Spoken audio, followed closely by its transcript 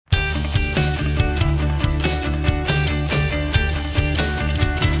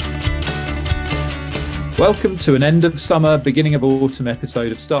Welcome to an end of summer, beginning of autumn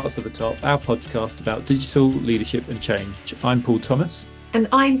episode of Starts at the Top, our podcast about digital leadership and change. I'm Paul Thomas. And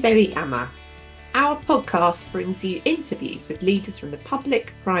I'm Zoe Amma. Our podcast brings you interviews with leaders from the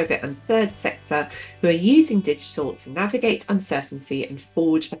public, private and third sector who are using digital to navigate uncertainty and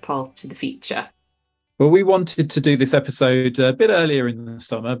forge a path to the future. Well, we wanted to do this episode a bit earlier in the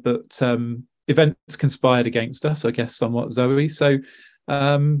summer, but events conspired against us, I guess, somewhat, Zoe. So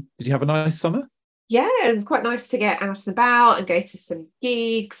did you have a nice summer? Yeah, it was quite nice to get out and about and go to some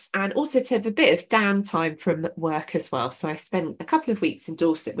gigs and also to have a bit of downtime from work as well. So I spent a couple of weeks in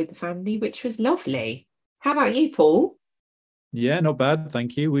Dorset with the family, which was lovely. How about you, Paul? Yeah, not bad,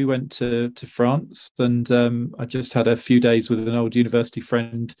 thank you. We went to France and I just had a few days with an old university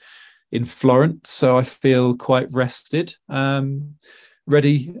friend in Florence. So I feel quite rested.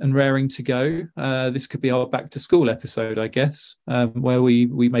 Ready and raring to go. This could be our back to school episode, I guess, where we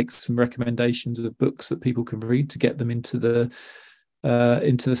make some recommendations of books that people can read to get them into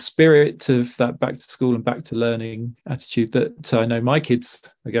the spirit of that back to school and back to learning attitude that I know my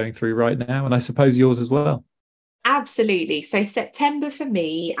kids are going through right now, and I suppose yours as well. Absolutely. So September for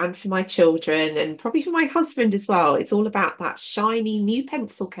me and for my children and probably for my husband as well, it's all about that shiny new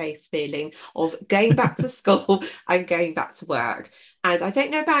pencil case feeling of going back to school and going back to work. And I don't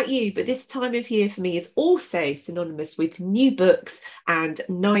know about you, but this time of year for me is also synonymous with new books and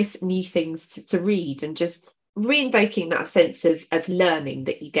nice new things to read and just reinvoking that sense of learning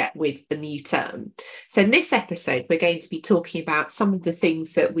that you get with the new term. So in this episode, we're going to be talking about some of the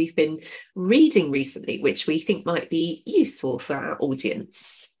things that we've been reading recently, which we think might be useful for our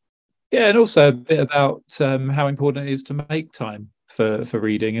audience. Yeah, and also a bit about how important it is to make time for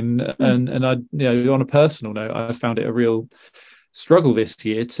reading. And I, on a personal note, I found it a real struggle this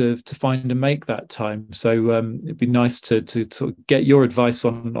year to find and make that time. So it'd be nice to sort of get your advice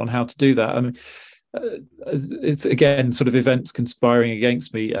on how to do that. I mean, it's again sort of events conspiring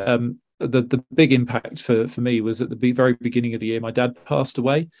against me. The big impact for me was at the very beginning of the year. My dad passed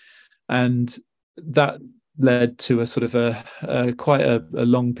away, and that led to a sort of quite a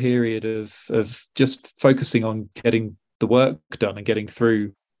long period of just focusing on getting the work done and getting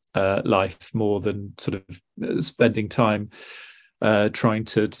through life more than sort of spending time trying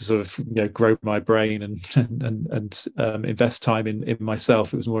to sort of grow my brain and invest time in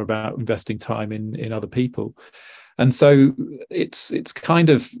myself. It was more about investing time in other people, and so it's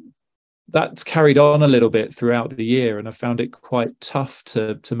kind of that's carried on a little bit throughout the year, and I found it quite tough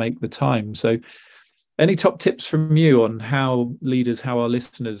to make the time. So any top tips from you on how leaders, how our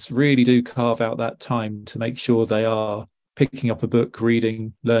listeners really do carve out that time to make sure they are picking up a book,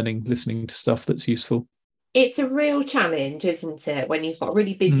 reading, learning, listening to stuff that's useful? It's a real challenge, isn't it, when you've got a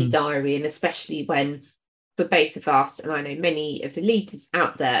really busy diary, and especially when, for both of us, and I know many of the leaders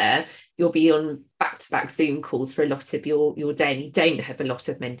out there, you'll be on back-to-back Zoom calls for a lot of your day and you don't have a lot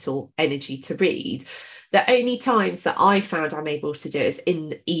of mental energy to read. The only times that I found I'm able to do it is in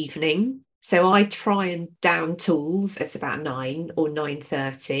the evening. So I try and down tools at about 9 or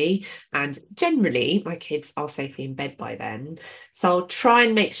 9:30, and generally my kids are safely in bed by then. So I'll try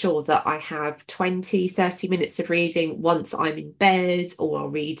and make sure that I have 20-30 minutes of reading once I'm in bed, or I'll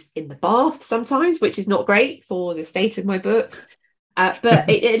read in the bath sometimes, which is not great for the state of my books. But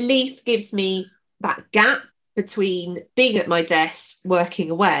it at least gives me that gap between being at my desk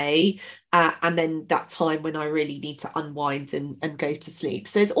working away and then that time when I really need to unwind and go to sleep.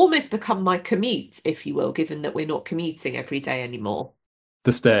 So it's almost become my commute, if you will, given that we're not commuting every day anymore.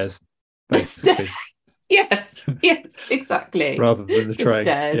 The stairs, basically. Yes, exactly. Rather than the train.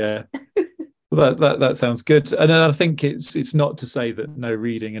 Stairs. Yeah. Well, that sounds good. And I think it's not to say that no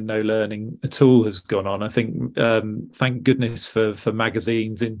reading and no learning at all has gone on. I think thank goodness for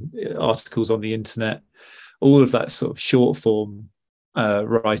magazines and articles on the internet, all of that sort of short form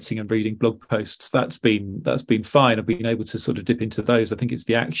writing and reading blog posts. That's been fine. I've been able to sort of dip into those. I think it's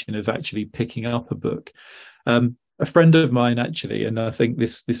the action of actually picking up a book. A friend of mine actually, and I think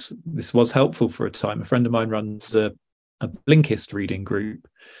this was helpful for a time. A friend of mine runs a Blinkist reading group.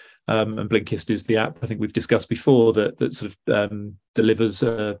 And Blinkist is the app I think we've discussed before that sort of delivers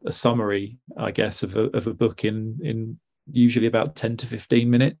a summary, I guess, of a book in usually about 10 to 15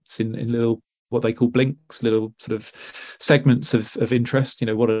 minutes in little what they call blinks, little sort of segments of interest.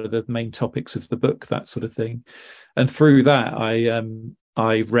 What are the main topics of the book, that sort of thing. And through that,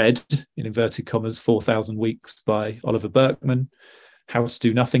 I read, in inverted commas, 4,000 Weeks by Oliver Burkeman, How to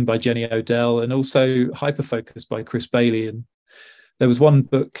Do Nothing by Jenny Odell, and also Hyperfocus by Chris Bailey. And there was one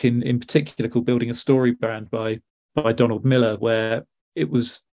book in particular called Building a Story Brand by Donald Miller, where it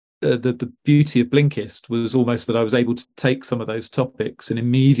was the beauty of Blinkist was almost that I was able to take some of those topics and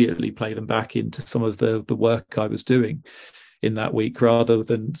immediately play them back into some of the work I was doing in that week, rather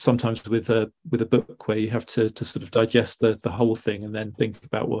than sometimes with a book where you have to sort of digest the whole thing and then think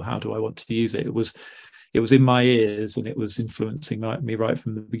about, well, how do I want to use it? It was in my ears and it was influencing me right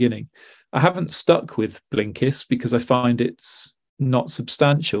from the beginning. I haven't stuck with Blinkist because I find it's not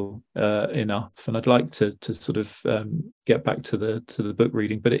substantial enough, and I'd like to sort of get back to the book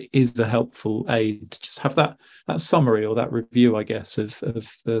reading. But it is a helpful aid to just have that summary or that review, I guess, of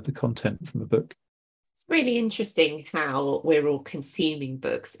the content from a book. It's really interesting how we're all consuming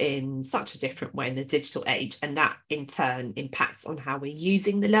books in such a different way in the digital age, and that in turn impacts on how we're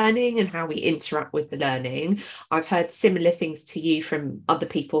using the learning and how we interact with the learning. I've heard similar things to you from other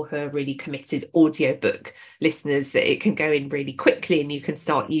people who are really committed audiobook listeners, that it can go in really quickly and you can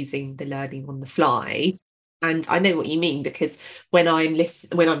start using the learning on the fly. And I know what you mean, because when I'm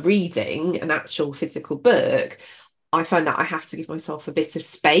reading an actual physical book, I find that I have to give myself a bit of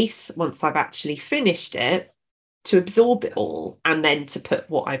space once I've actually finished it to absorb it all and then to put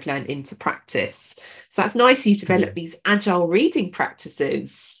what I've learned into practice. So that's nice you develop these agile reading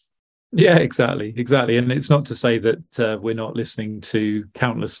practices. Yeah, exactly. And it's not to say that we're not listening to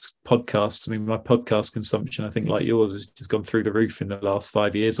countless podcasts. I mean, my podcast consumption, I think, like yours, has just gone through the roof in the last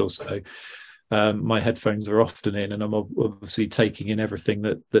 5 years or so. My headphones are often in, and I'm obviously taking in everything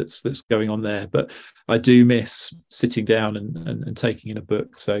that's going on there. But I do miss sitting down and taking in a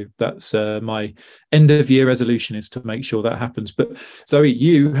book. So that's my end of year resolution, is to make sure that happens. But Zoe,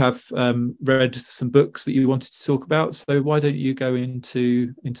 you have read some books that you wanted to talk about. So why don't you go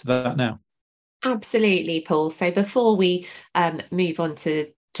into that now? Absolutely, Paul. So before we move on to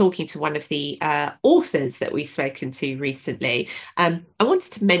talking to one of the authors that we've spoken to recently, I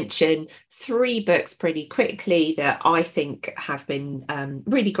wanted to mention 3 books pretty quickly that I think have been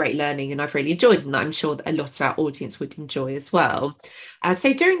really great learning and I've really enjoyed, and I'm sure that a lot of our audience would enjoy as well.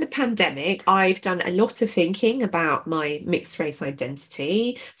 So during the pandemic, I've done a lot of thinking about my mixed race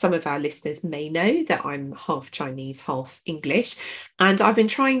identity. Some of our listeners may know that I'm half Chinese, half English, and I've been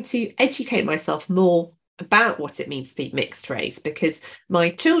trying to educate myself more about what it means to be mixed race, because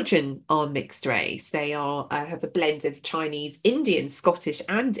my children are mixed race. They have a blend of Chinese, Indian, Scottish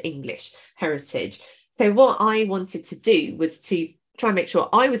and English heritage. So what I wanted to do was to try and make sure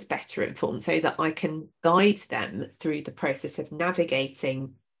I was better informed so that I can guide them through the process of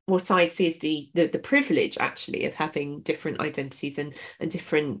navigating what I see as the privilege actually of having different identities and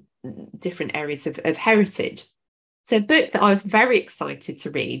different areas of heritage. So a book that I was very excited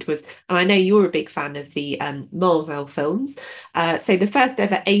to read was, and I know you're a big fan of the Marvel films, so the first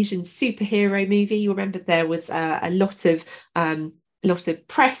ever Asian superhero movie. You remember there was a lot of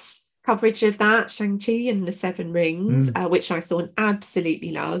press coverage of that, Shang-Chi and the Seven Rings, which I saw and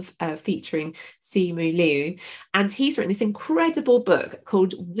absolutely love, featuring Simu Liu. And he's written this incredible book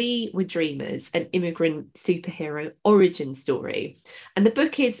called We Were Dreamers, an immigrant superhero origin story. And the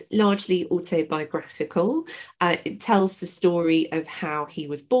book is largely autobiographical. It tells the story of how he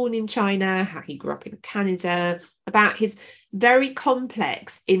was born in China, how he grew up in Canada, about his very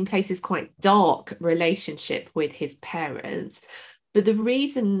complex, in places quite dark, relationship with his parents. But the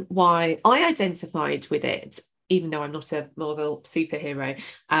reason why I identified with it, even though I'm not a Marvel superhero,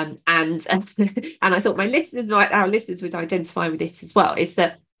 and and I thought our listeners would identify with it as well, is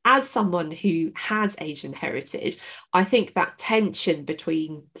that as someone who has Asian heritage, I think that tension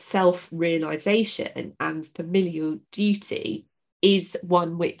between self-realization and familial duty is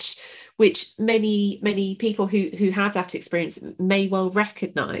one which many people who have that experience may well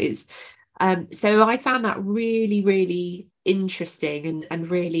recognize. So I found that really, really interesting and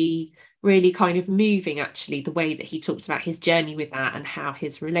really, really kind of moving, actually, the way that he talks about his journey with that and how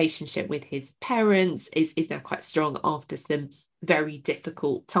his relationship with his parents is now quite strong after some very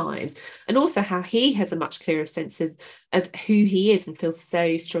difficult times, and also how he has a much clearer sense of who he is and feels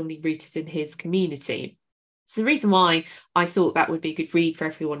so strongly rooted in his community. So the reason why I thought that would be a good read for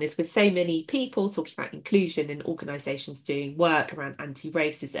everyone is, with so many people talking about inclusion and organisations doing work around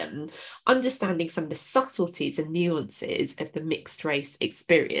anti-racism, understanding some of the subtleties and nuances of the mixed race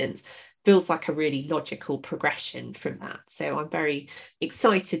experience feels like a really logical progression from that. So I'm very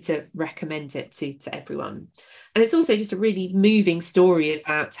excited to recommend it to everyone. And it's also just a really moving story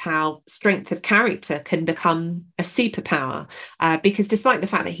about how strength of character can become a superpower, because despite the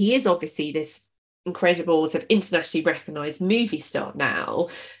fact that he is obviously this incredible sort of internationally recognized movie star now,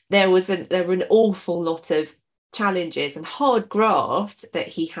 there were an awful lot of challenges and hard graft that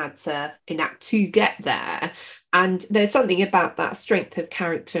he had to enact to get there. And there's something about that strength of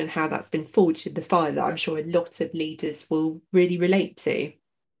character and how that's been forged in the fire that I'm sure a lot of leaders will really relate to.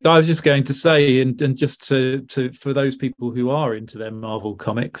 I was just going to say, and just to for those people who are into their Marvel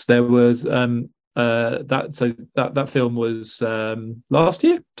comics, there was that film was last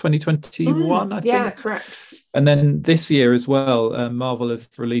year, 2021, I Yeah, think. correct. And then this year as well, Marvel have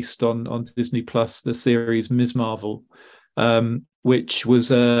released on Disney Plus the series Ms. Marvel, which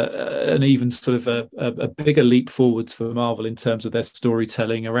was an even sort of a bigger leap forwards for Marvel in terms of their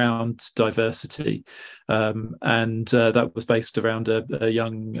storytelling around diversity. And that was based around a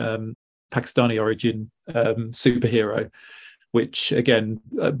young Pakistani origin superhero, which again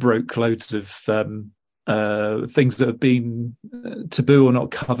broke loads of things that have been taboo or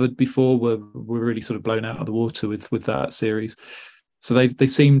not covered before were really sort of blown out of the water with that series. So they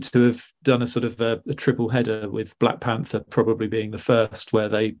seem to have done a sort of a triple header, with Black Panther probably being the first, where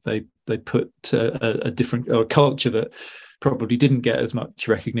they put a different, or a culture that probably didn't get as much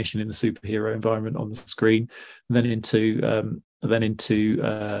recognition in the superhero environment on the screen, and then into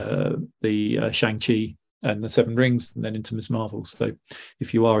the Shang-Chi and the Seven Rings, and then into Ms. Marvel. So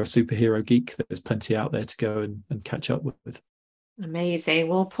if you are a superhero geek, there's plenty out there to go and catch up with. Amazing.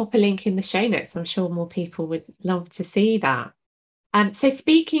 We'll pop a link in the show notes. I'm sure more people would love to see that. So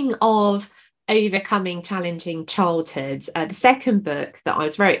speaking of overcoming challenging childhoods, the second book that I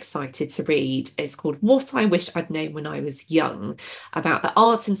was very excited to read is called What I Wished I'd Known When I Was Young, about the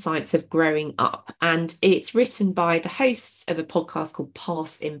art and science of growing up. And it's written by the hosts of a podcast called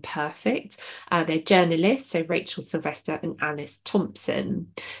Past Imperfect. They're journalists, so Rachel Sylvester and Alice Thompson.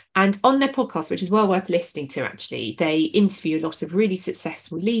 And on their podcast, which is well worth listening to, actually, they interview a lot of really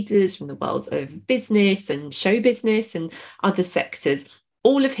successful leaders from the world of business and show business and other sectors,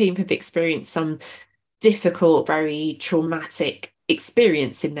 all of whom have experienced some difficult, very traumatic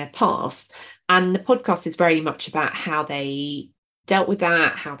experience in their past. And the podcast is very much about how they dealt with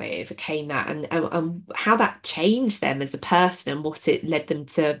that, how they overcame that, and how that changed them as a person and what it led them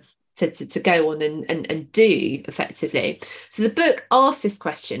to go on and do effectively. So the book asks this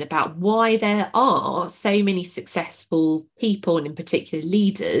question about why there are so many successful people, and in particular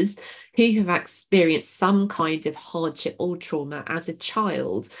leaders, who have experienced some kind of hardship or trauma as a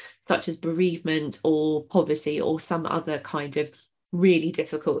child, such as bereavement or poverty or some other kind of really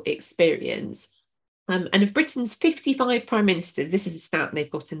difficult experience. And of Britain's 55 prime ministers, this is a stat they've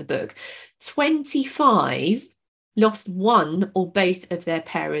got in the book, 25 lost one or both of their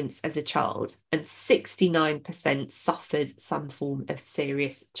parents as a child, and 69% suffered some form of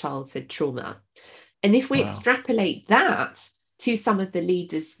serious childhood trauma. And if we extrapolate that to some of the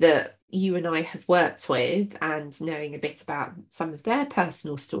leaders that you and I have worked with, and knowing a bit about some of their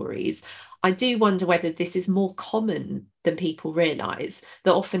personal stories, I do wonder whether this is more common than people realise,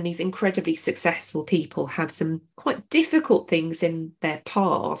 that often these incredibly successful people have some quite difficult things in their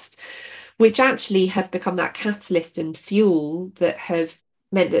past, which actually have become that catalyst and fuel that have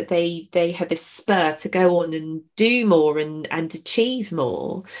meant that they have a spur to go on and do more and achieve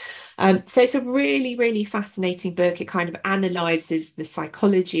more. So it's a really, really fascinating book. It kind of analyses the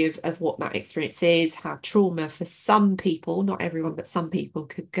psychology of what that experience is, how trauma for some people, not everyone, but some people,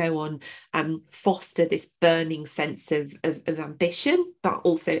 could go on and foster this burning sense of ambition, but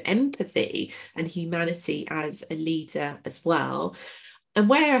also empathy and humanity as a leader as well. And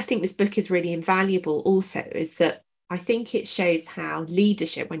where I think this book is really invaluable also is that I think it shows how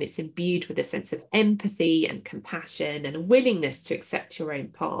leadership, when it's imbued with a sense of empathy and compassion and a willingness to accept your own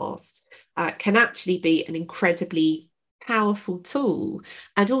past, can actually be an incredibly powerful tool,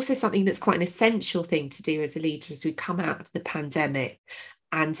 and also something that's quite an essential thing to do as a leader as we come out of the pandemic.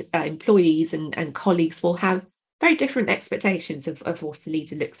 And employees and colleagues will have very different expectations of what a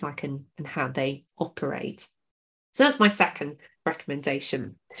leader looks like and how they operate. So that's my second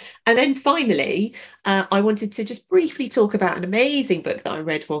recommendation. And then finally, I wanted to just briefly talk about an amazing book that I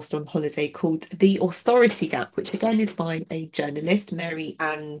read whilst on holiday called The Authority Gap, which again is by a journalist, Mary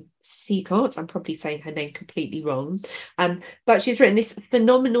Ann Seacott. I'm probably saying her name completely wrong. But she's written this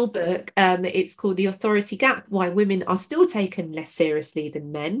phenomenal book. It's called The Authority Gap: Why Women Are Still Taken Less Seriously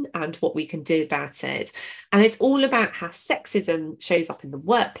Than Men and What We Can Do About It. And it's all about how sexism shows up in the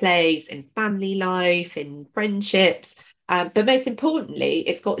workplace, in family life, in friendships. But most importantly,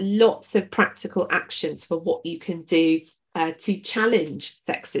 it's got lots of practical actions for what you can do to challenge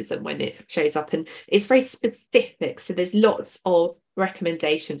sexism when it shows up. And it's very specific. So there's lots of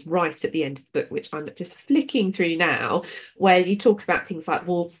recommendations right at the end of the book, which I'm just flicking through now, where you talk about things like,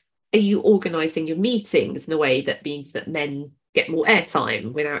 well, are you organising your meetings in a way that means that men get more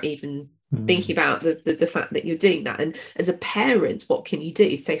airtime without even thinking about the fact that you're doing that? And as a parent, what can you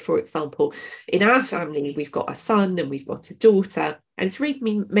do? So, for example, in our family, we've got a son and we've got a daughter, and it's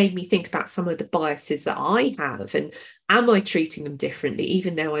really made me think about some of the biases that I have, and am I treating them differently,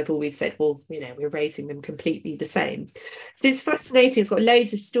 even though I've always said, well, we're raising them completely the same? So it's fascinating. It's got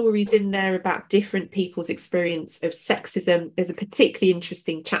loads of stories in there about different people's experience of sexism. There's a particularly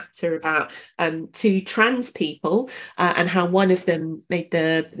interesting chapter about two trans people and how one of them made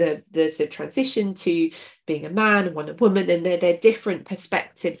the sort of transition to being a man and one a woman, and their different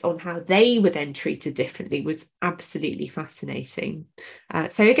perspectives on how they were then treated differently was absolutely fascinating.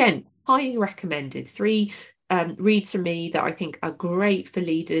 So again, highly recommended. 3 reads from me that I think are great for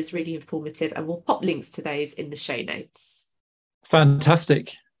leaders, really informative, and we'll pop links to those in the show notes.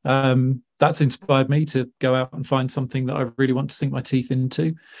 Fantastic. That's inspired me to go out and find something that I really want to sink my teeth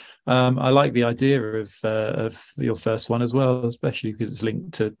into. I like the idea of your first one as well, especially because it's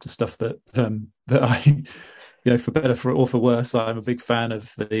linked to stuff that I, for better or for worse, I'm a big fan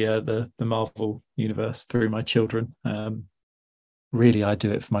of the Marvel universe through my children. Really, I do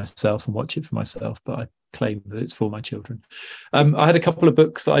it for myself and watch it for myself, but I claim that it's for my children. I had a couple of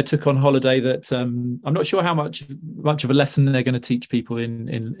books that I took on holiday that I'm not sure how much of a lesson they're going to teach people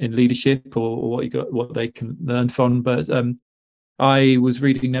in leadership or what they can learn from. But I was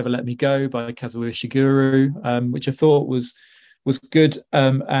reading Never Let Me Go by Kazuo Ishiguro, which I thought was good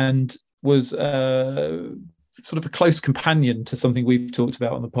and was sort of a close companion to something we've talked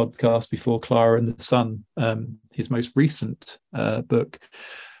about on the podcast before, Clara and the Sun, his most recent book.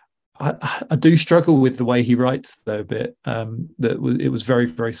 I do struggle with the way he writes, though, a bit. It was very,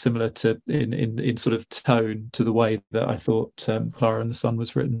 very similar to in sort of tone to the way that I thought Clara and the Sun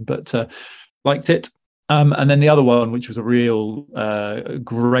was written, but liked it. And then the other one, which was a real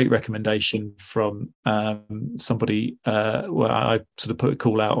great recommendation from somebody where I sort of put a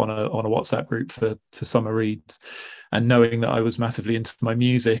call out on a WhatsApp group for summer reads, and knowing that I was massively into my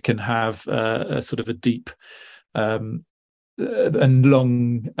music and have a sort of a deep and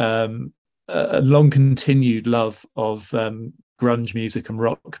long continued love of grunge music and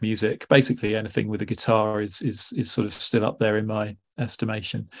rock music. Basically, anything with a guitar is sort of still up there in my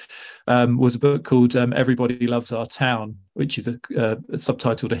estimation. Was a book called Everybody Loves Our Town, which is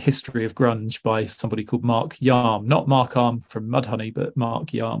subtitled A History of Grunge by somebody called Mark Yarm, not Mark Arm from Mudhoney, but Mark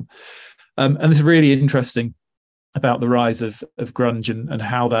Yarm. And it's really interesting about the rise of grunge and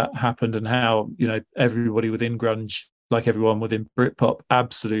how that happened, and how everybody within grunge, like everyone within Britpop,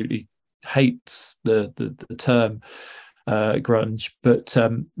 absolutely hates the term grunge, but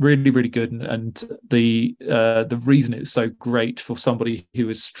really, really good. And the reason it's so great for somebody who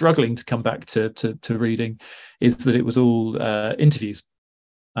is struggling to come back to reading is that it was all interviews.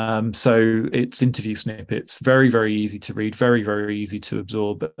 So it's interview snippets, very, very easy to read, very, very easy to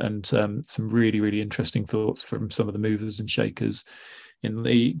absorb, and some really, really interesting thoughts from some of the movers and shakers in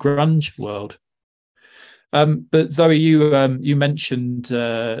the grunge world. But Zoe, you mentioned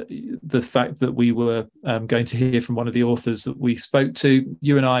the fact that we were going to hear from one of the authors that we spoke to.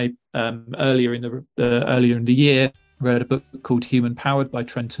 You and I earlier in the year read a book called Human Powered by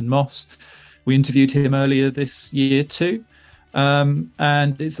Trenton Moss. We interviewed him earlier this year too,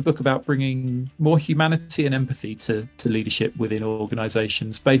 and it's a book about bringing more humanity and empathy to leadership within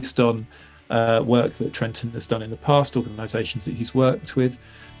organisations, based on work that Trenton has done in the past, organisations that he's worked with.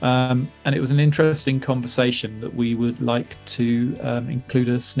 And it was an interesting conversation that we would like to include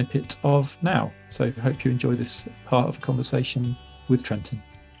a snippet of now. So I hope you enjoy this part of the conversation with Trenton.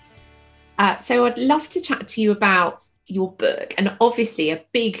 So I'd love to chat to you about your book. And obviously a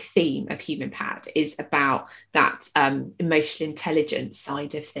big theme of Human Powered is about that emotional intelligence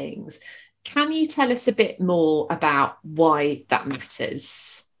side of things. Can you tell us a bit more about why that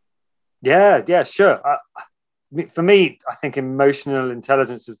matters? Yeah, sure. For me, I think emotional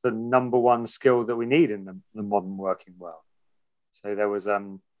intelligence is the number one skill that we need in the modern working world. So there was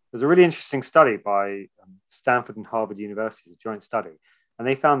a really interesting study by Stanford and Harvard University, a joint study, and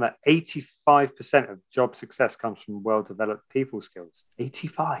they found that 85% of job success comes from well-developed people skills.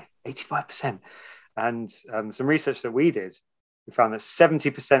 85%. And some research that we did, we found that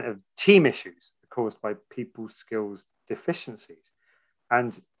 70% of team issues are caused by people skills deficiencies.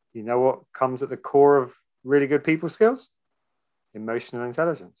 And you know what comes at the core of really good people skills? Emotional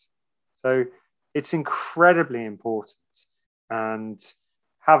intelligence. So it's incredibly important. And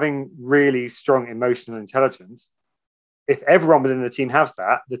having really strong emotional intelligence, if everyone within the team has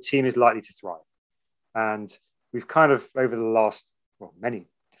that, the team is likely to thrive. And we've kind of, over the last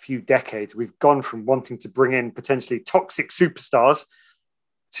few decades, we've gone from wanting to bring in potentially toxic superstars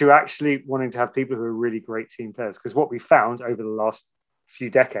to actually wanting to have people who are really great team players. Because what we found over the last few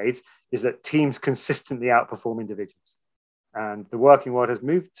decades is that teams consistently outperform individuals, and the working world has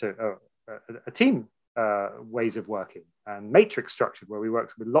moved to a team ways of working and matrix structured, where we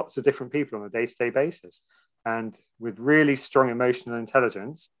work with lots of different people on a day-to-day basis. And with really strong emotional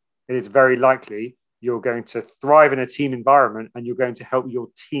intelligence, it is very likely you're going to thrive in a team environment and you're going to help your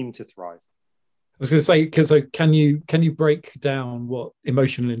team to thrive. I was going to say, because can you break down what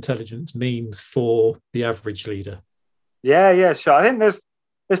emotional intelligence means for the average leader? Yeah, sure. I think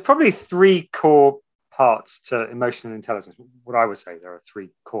there's probably three core parts to emotional intelligence. What I would say, there are three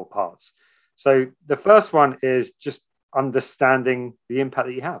core parts. So the first one is just understanding the impact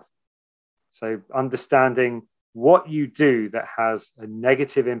that you have. So understanding what you do that has a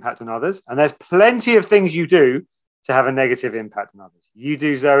negative impact on others. And there's plenty of things you do to have a negative impact on others. You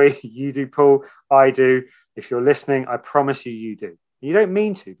do, Zoe, you do, Paul, I do. If you're listening, I promise you do. You don't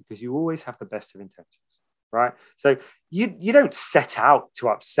mean to, because you always have the best of intentions, right? So you don't set out to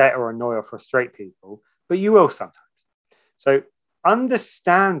upset or annoy or frustrate people, but you will sometimes. So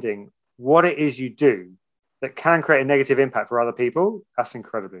understanding what it is you do that can create a negative impact for other people, that's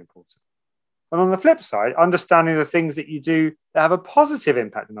incredibly important. And on the flip side, understanding the things that you do that have a positive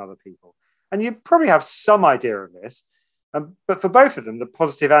impact on other people. And you probably have some idea of this, but for both of them, the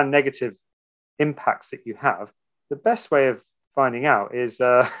positive and negative impacts that you have, the best way of finding out is,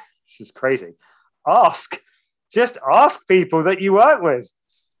 this is crazy, just ask people that you work with.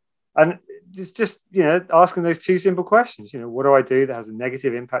 And it's just, asking those two simple questions, what do I do that has a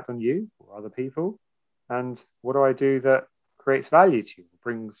negative impact on you or other people? And what do I do that creates value to you,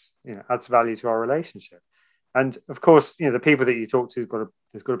 brings, adds value to our relationship? And of course, the people that you talk to,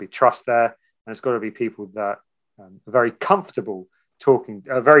 there's got to be trust there. And it's got to be people that are very comfortable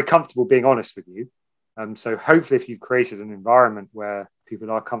being honest with you. So hopefully if you've created an environment where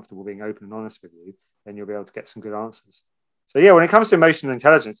people are comfortable being open and honest with you, then you'll be able to get some good answers. So yeah, when it comes to emotional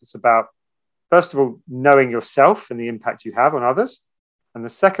intelligence, it's about, first of all, knowing yourself and the impact you have on others. And the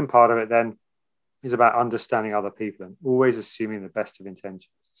second part of it then is about understanding other people and always assuming the best of intentions.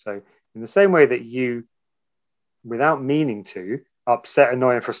 So in the same way that you, without meaning to, upset,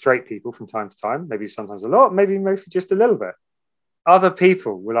 annoy, and frustrate people from time to time, maybe sometimes a lot, maybe mostly just a little bit, other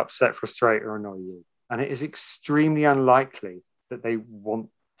people will upset, frustrate, or annoy you. And it is extremely unlikely that they want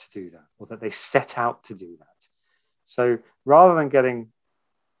to do that or that they set out to do that. So rather than getting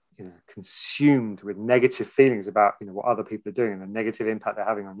consumed with negative feelings about what other people are doing and the negative impact they're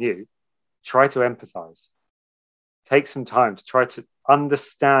having on you, try to empathize. Take some time to try to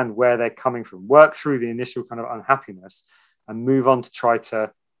understand where they're coming from, work through the initial kind of unhappiness and move on to try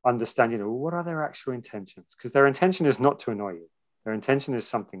to understand, what are their actual intentions? Because their intention is not to annoy you. Their intention is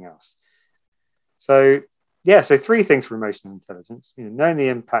something else. So three things for emotional intelligence, knowing the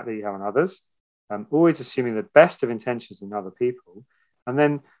impact that you have on others, always assuming the best of intentions in other people, and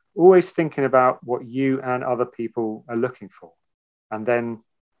then always thinking about what you and other people are looking for. And then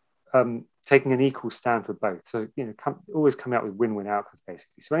taking an equal stand for both. So, always come out with win-win outcomes,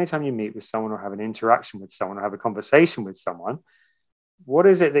 basically. So anytime you meet with someone or have an interaction with someone or have a conversation with someone, what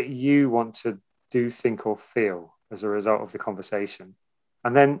is it that you want to do, think, or feel as a result of the conversation?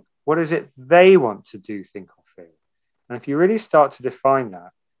 And then what is it they want to do, think, or feel? And if you really start to define that,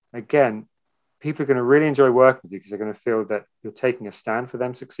 again, people are going to really enjoy working with you because they're going to feel that you're taking a stand for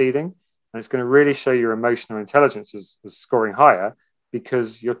them succeeding. And it's going to really show your emotional intelligence as scoring higher,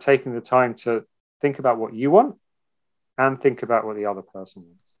 because you're taking the time to think about what you want and think about what the other person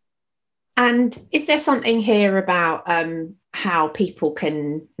wants. And is there something here about how people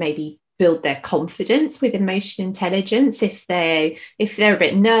can maybe build their confidence with emotional intelligence if they're a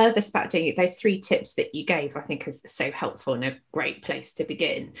bit nervous about doing it? Those three tips that you gave, I think, is so helpful and a great place to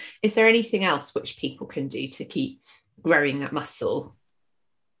begin. Is there anything else which people can do to keep growing that muscle?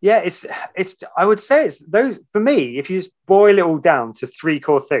 Yeah, it's. I would say it's those, for me, if you just boil it all down to three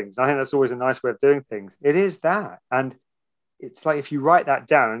core things, I think that's always a nice way of doing things. It is that. And it's like, if you write that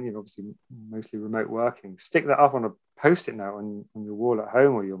down, and obviously mostly remote working, stick that up on a Post-it note on your wall at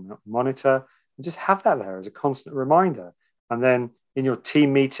home or your monitor, and just have that there as a constant reminder. And then in your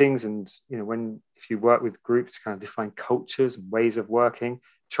team meetings and, if you work with groups to kind of define cultures and ways of working,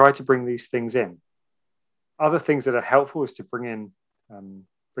 try to bring these things in. Other things that are helpful is to bring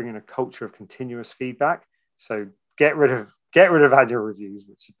in a culture of continuous feedback. So get rid of annual reviews,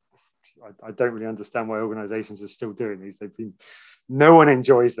 which I don't really understand why organizations are still doing these. No one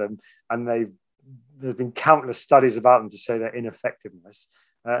enjoys them, and there's been countless studies about them to show their ineffectiveness.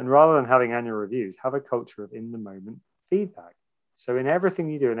 And rather than having annual reviews, have a culture of in the moment feedback. So in everything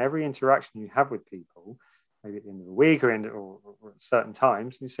you do, in every interaction you have with people, maybe at the end of the week or at certain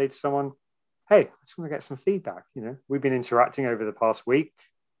times, you say to someone, hey, I just want to get some feedback. We've been interacting over the past week,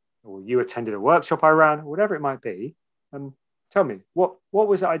 or you attended a workshop I ran, or whatever it might be. Tell me, what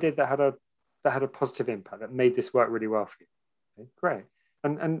was it I did that had a positive impact, that made this work really well for you? Okay, great.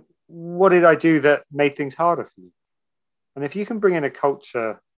 And what did I do that made things harder for you? And if you can bring in a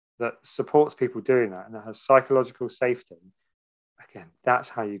culture that supports people doing that and that has psychological safety, again, that's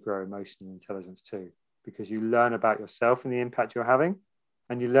how you grow emotional intelligence too, because you learn about yourself and the impact you're having,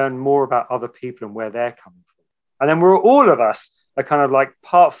 and you learn more about other people and where they're coming from. And then all of us are kind of like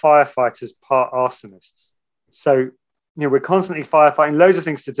part firefighters, part arsonists. So, we're constantly firefighting, loads of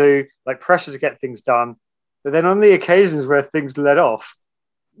things to do, like pressure to get things done. But then on the occasions where things let off,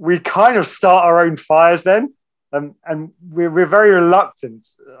 we kind of start our own fires then. And we're very reluctant.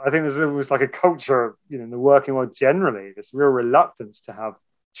 I think there's always like a culture, in the working world generally, this real reluctance to have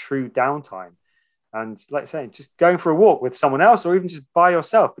true downtime. And like I say, just going for a walk with someone else or even just by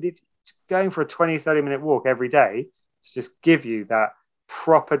yourself. But if going for a 20, 30-minute walk every day to just give you that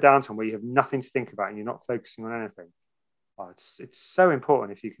proper downtime where you have nothing to think about and you're not focusing on anything. It's so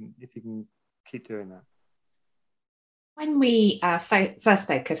important if you can keep doing that. When we first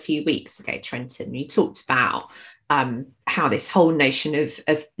spoke a few weeks ago, Trenton, you talked about how this whole notion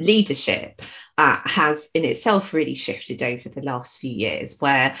of leadership has in itself really shifted over the last few years,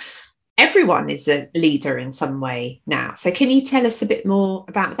 where everyone is a leader in some way now. So can you tell us a bit more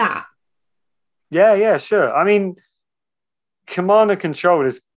about that? Yeah, sure. I mean, command and control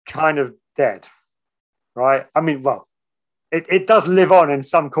is kind of dead, right? I mean, well, it does live on in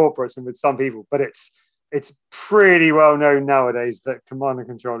some corporates and with some people, but it's pretty well known nowadays that command and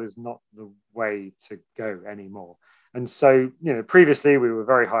control is not the way to go anymore. And so, previously we were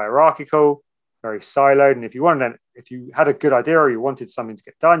very hierarchical, very siloed. And if you had a good idea or you wanted something to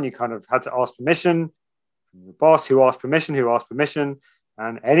get done, you kind of had to ask permission from the boss, who asked permission.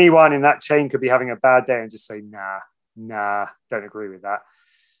 And anyone in that chain could be having a bad day and just say, nah, don't agree with that.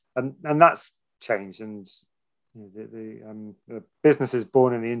 And that's changed. And the businesses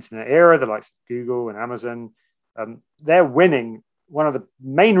born in the internet era, the likes of Google and Amazon, they're winning. One of the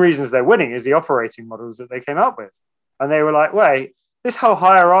main reasons they're winning is the operating models that they came up with. And they were like, wait, this whole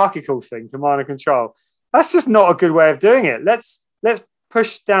hierarchical thing, command and control, that's just not a good way of doing it. Let's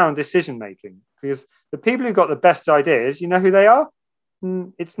push down decision making, because the people who got the best ideas, you know who they are?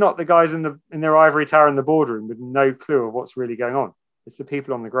 It's not the guys in their ivory tower in the boardroom with no clue of what's really going on. It's the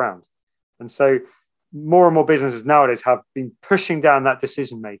people on the ground. And so more and more businesses nowadays have been pushing down that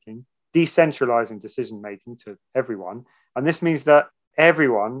decision-making, decentralizing decision-making to everyone. And this means that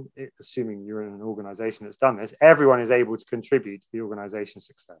everyone, assuming you're in an organization that's done this, everyone is able to contribute to the organization's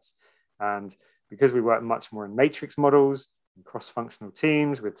success. And because we work much more in matrix models, in cross-functional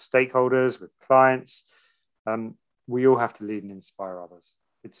teams, with stakeholders, with clients, we all have to lead and inspire others.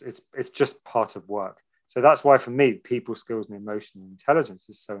 It's just part of work. So that's why, for me, people skills and emotional intelligence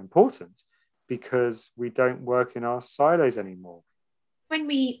is so important, because we don't work in our silos anymore. When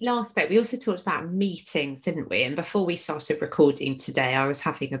we last spoke, we also talked about meetings, didn't we? And before we started recording today, I was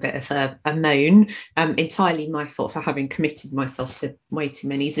having a bit of a moan, entirely my fault for having committed myself to way too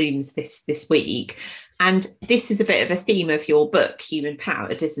many Zooms this week. And this is a bit of a theme of your book, Human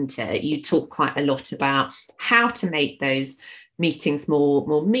Powered, isn't it? You talk quite a lot about how to make those meetings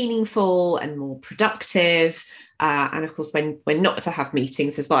more meaningful and more productive. And of course, when not to have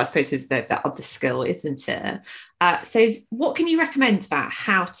meetings as well, I suppose, is that other skill, isn't it? So what can you recommend about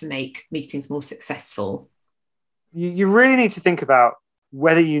how to make meetings more successful? You really need to think about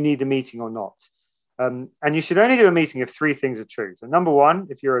whether you need a meeting or not. And you should only do a meeting if three things are true. So number one,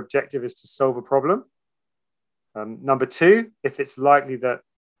 if your objective is to solve a problem. Number two, if it's likely that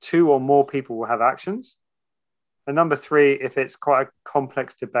two or more people will have actions. And number three, if it's quite a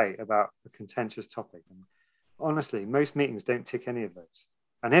complex debate about a contentious topic. And honestly, most meetings don't tick any of those.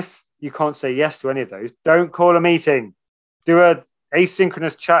 And if you can't say yes to any of those, don't call a meeting. Do an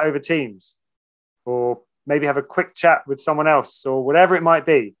asynchronous chat over Teams, or maybe have a quick chat with someone else, or whatever it might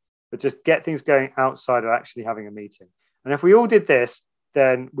be. But just get things going outside of actually having a meeting. And if we all did this,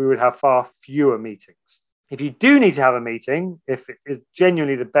 then we would have far fewer meetings. If you do need to have a meeting, if it is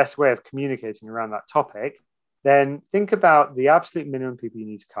genuinely the best way of communicating around that topic, then think about the absolute minimum people you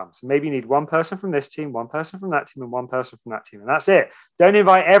need to come. So maybe you need one person from this team, one person from that team, and one person from that team. And that's it. Don't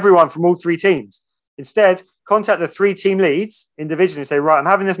invite everyone from all three teams. Instead, contact the three team leads individually and say, right, I'm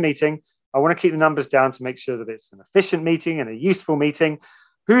having this meeting. I want to keep the numbers down to make sure that it's an efficient meeting and a useful meeting.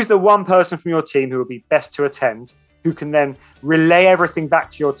 Who's the one person from your team who will be best to attend, who can then relay everything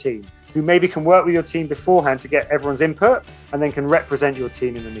back to your team, who maybe can work with your team beforehand to get everyone's input and then can represent your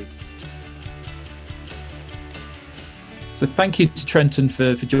team in the meeting. So thank you to Trenton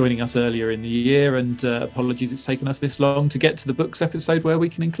for joining us earlier in the year, and apologies it's taken us this long to get to the books episode where we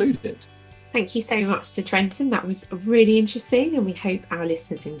can include it. Thank you so much to Trenton. That was really interesting, and we hope our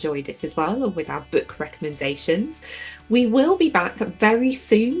listeners enjoyed it as well, with our book recommendations. We will be back very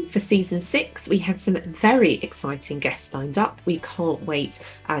soon for season 6. We have some very exciting guests lined up. We can't wait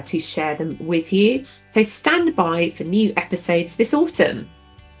to share them with you. So stand by for new episodes this autumn.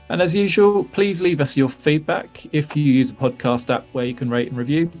 And as usual, please leave us your feedback. If you use a podcast app where you can rate and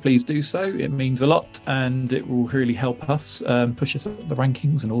review, please do so. It means a lot, and it will really help us push us up the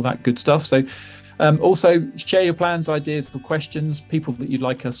rankings and all that good stuff. So also share your plans, ideas or questions, people that you'd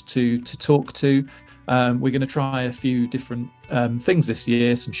like us to talk to. We're going to try a few different things this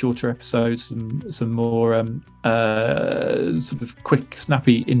year, some shorter episodes, some more sort of quick,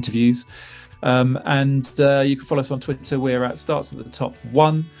 snappy interviews. And you can follow us on Twitter. We're at Starts at the Top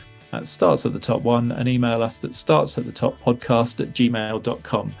 1. That Starts at the Top 1, and email us at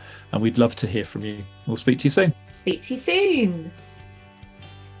startsatthetoppodcast@gmail.com. And we'd love to hear from you. We'll speak to you soon. Speak to you soon.